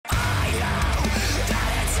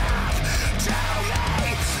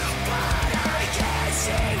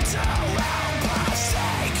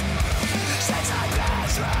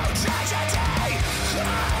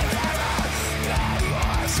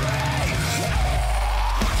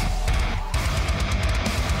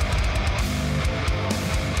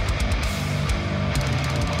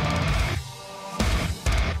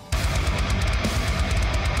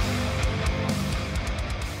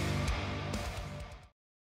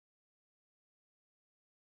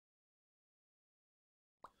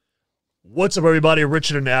What's up, everybody?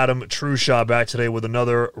 Richard and Adam, TrueShot, back today with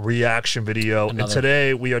another reaction video. And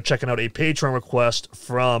today we are checking out a Patreon request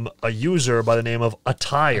from a user by the name of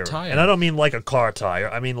Attire. And I don't mean like a car tire.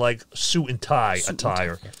 I mean like suit and tie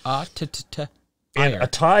attire. And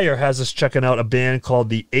Attire has us checking out a band called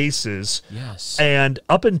the Aces. Yes. And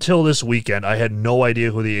up until this weekend, I had no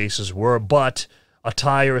idea who the Aces were, but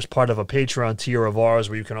Attire is part of a Patreon tier of ours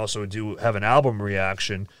where you can also have an album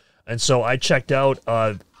reaction. And so I checked out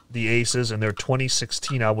the Aces and their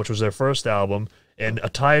 2016 album, which was their first album, and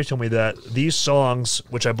Attire told me that these songs,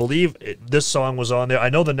 which I believe this song was on there. I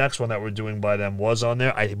know the next one that we're doing by them was on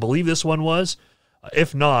there. I believe this one was.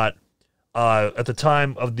 If not, at the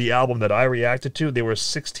time of the album that I reacted to, they were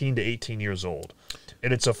 16 to 18 years old.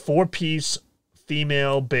 And it's a 4-piece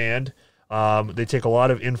female band. They take a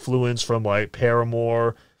lot of influence from like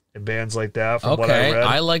Paramore and bands like that, from what I read.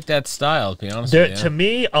 I like that style, to be honest with you. To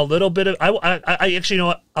me, a little bit of... I actually, you know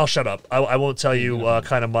what? I'll shut up. I won't tell you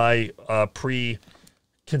kind of my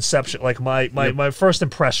preconception, like my first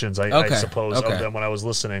impressions, I suppose, of them when I was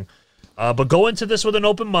listening. But go into this with an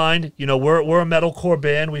open mind. You know, we're a metalcore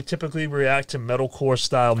band. We typically react to metalcore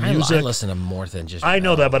style music. I listen to more than just I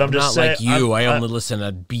know that, but I'm just saying... Not like you. I only listen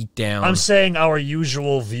to beatdown. I'm saying our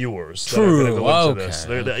usual viewers. True. That are go into this.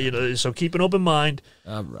 You know, so keep an open mind.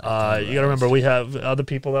 You got to remember, we have other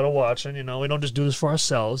people that are watching. You know, we don't just do this for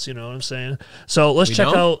ourselves. You know what I'm saying? So let's check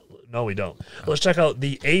out... No, we don't. Let's check out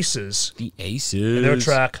the Aces. The Aces. And their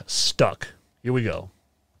track, Stuck. Here we go.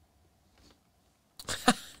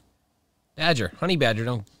 Badger. Honey badger.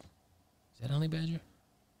 Don't... Is that honey badger?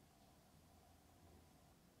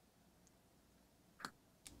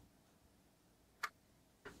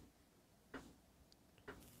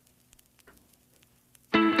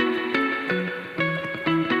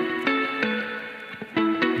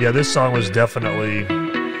 Yeah, this song was definitely...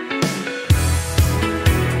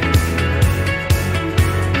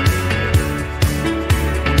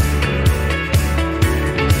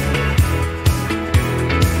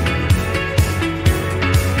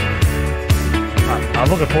 I'm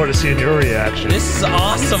looking forward to seeing your reaction. This is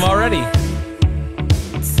awesome already.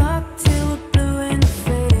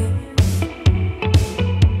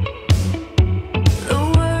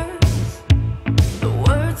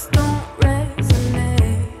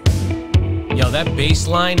 Yo, that bass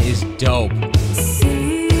line is dope.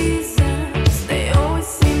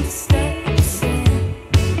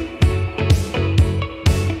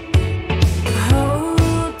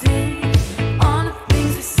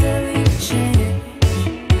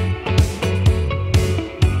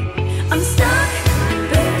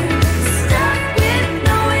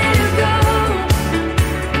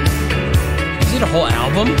 A whole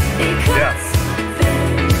album? Yeah.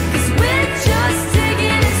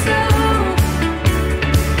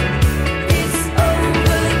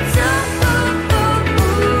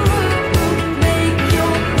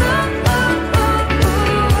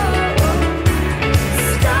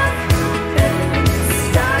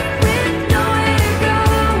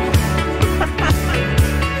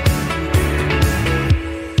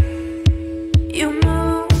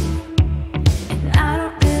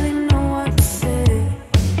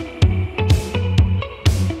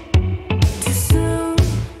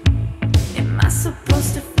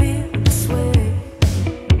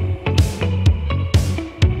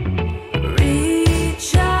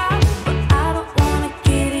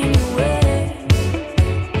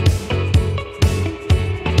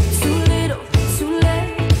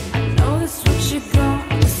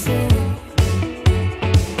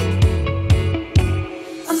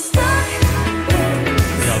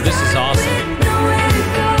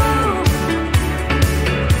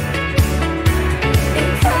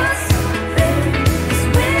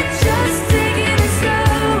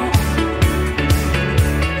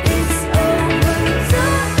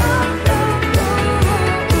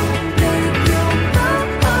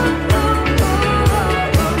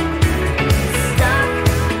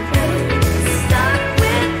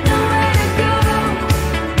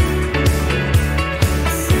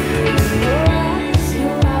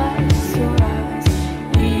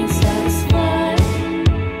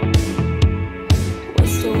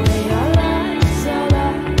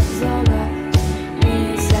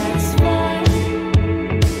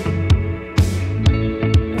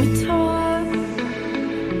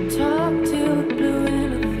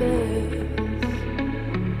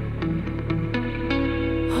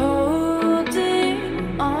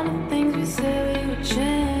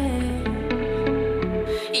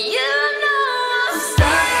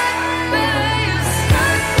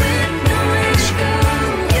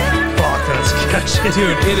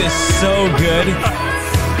 Dude, it is so good.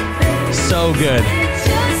 So good.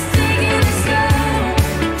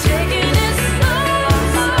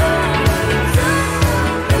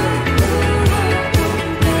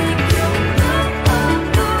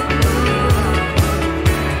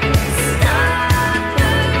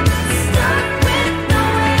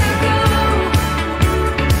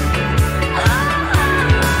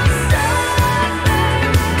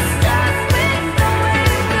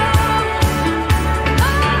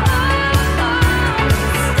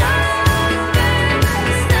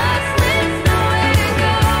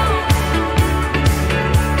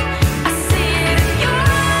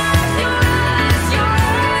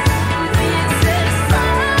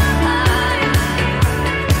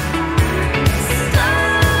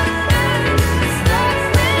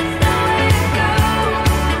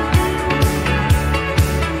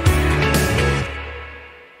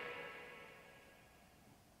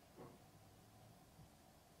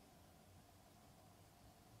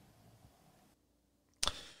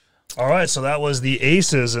 All right, so that was the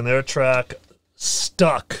Aces and their track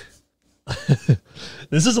Stuck.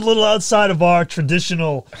 This is a little outside of our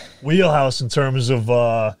traditional wheelhouse in terms of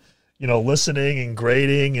you know, listening and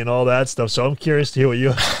grading and all that stuff. So I'm curious to hear what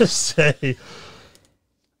you have to say.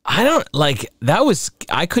 I don't like that was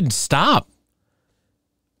I couldn't stop.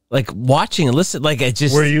 Like watching and listen, like I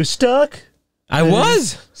just Were you stuck? I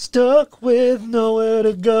was stuck with nowhere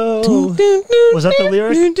to go. Was that the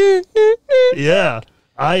lyric? Yeah.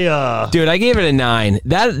 Dude, I gave it a 9.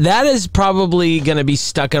 That is probably gonna be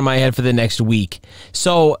stuck in my head for the next week.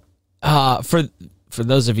 So for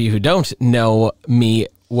those of you who don't know me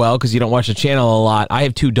well, because you don't watch the channel a lot, I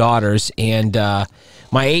have 2 daughters, and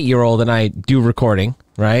my 8-year-old and I do recording,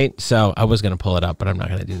 right? So I was gonna pull it up, but I'm not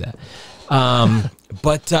gonna do that.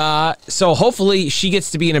 So hopefully she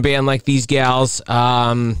gets to be in a band like these gals.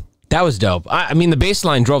 That was dope. I mean, the bass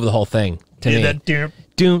line drove the whole thing to me. That doom,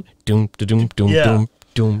 doom, doom, doom, doom, doom,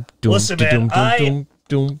 doom, doom. Listen,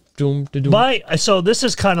 man, so this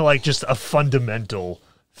is kind of like just a fundamental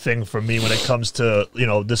thing for me when it comes to, you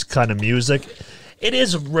know, this kind of music. It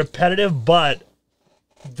is repetitive, but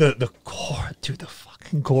the chorus, dude, the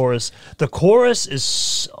fucking chorus. The chorus is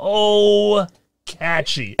so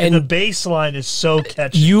catchy, and the bass line is so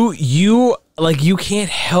catchy. You like you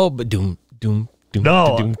can't help but doom doom doom.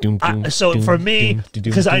 No, doom, doom, doom, so doom, for me,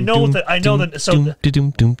 because I know that so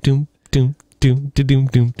doom doom doom doom doom doom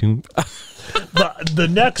doom doom. But the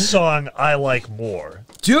next song I like more.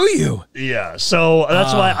 Do you? Yeah. So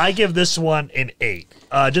that's why I give this one an 8.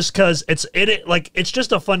 Just because it's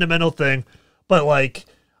just a fundamental thing, but like,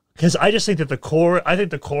 because I just think that the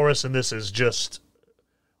chorus in this is just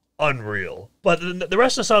unreal. But the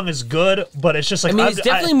rest of the song is good, but it's just like, I mean, it's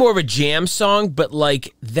definitely more of a jam song, but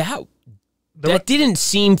like that didn't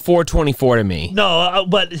seem 424 to me. No,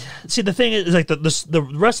 but see, the thing is, like the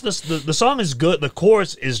rest of the song is good. The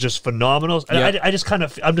chorus is just phenomenal. And I'm just kind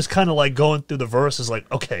of like going through the verses, like,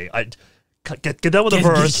 okay, get done with the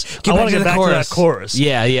verse. I want to get back to that chorus.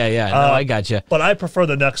 Yeah. No, I gotcha. But I prefer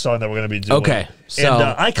the next song that we're going to be doing. Okay, so and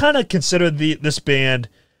I kind of consider this band,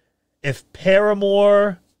 if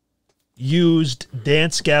Paramore used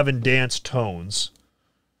Dance Gavin Dance tones,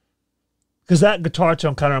 because that guitar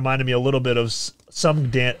tone kind of reminded me a little bit of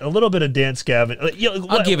a little bit of Dance Gavin.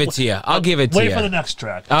 I'll give it to you. I'll give it to you. Wait for the next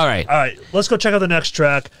track. All right. Let's go check out the next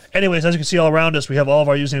track. Anyways, as you can see all around us, we have all of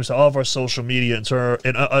our usernames to all of our social media,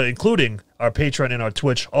 including our Patreon and our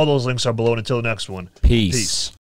Twitch. All those links are below. And until the next one, peace.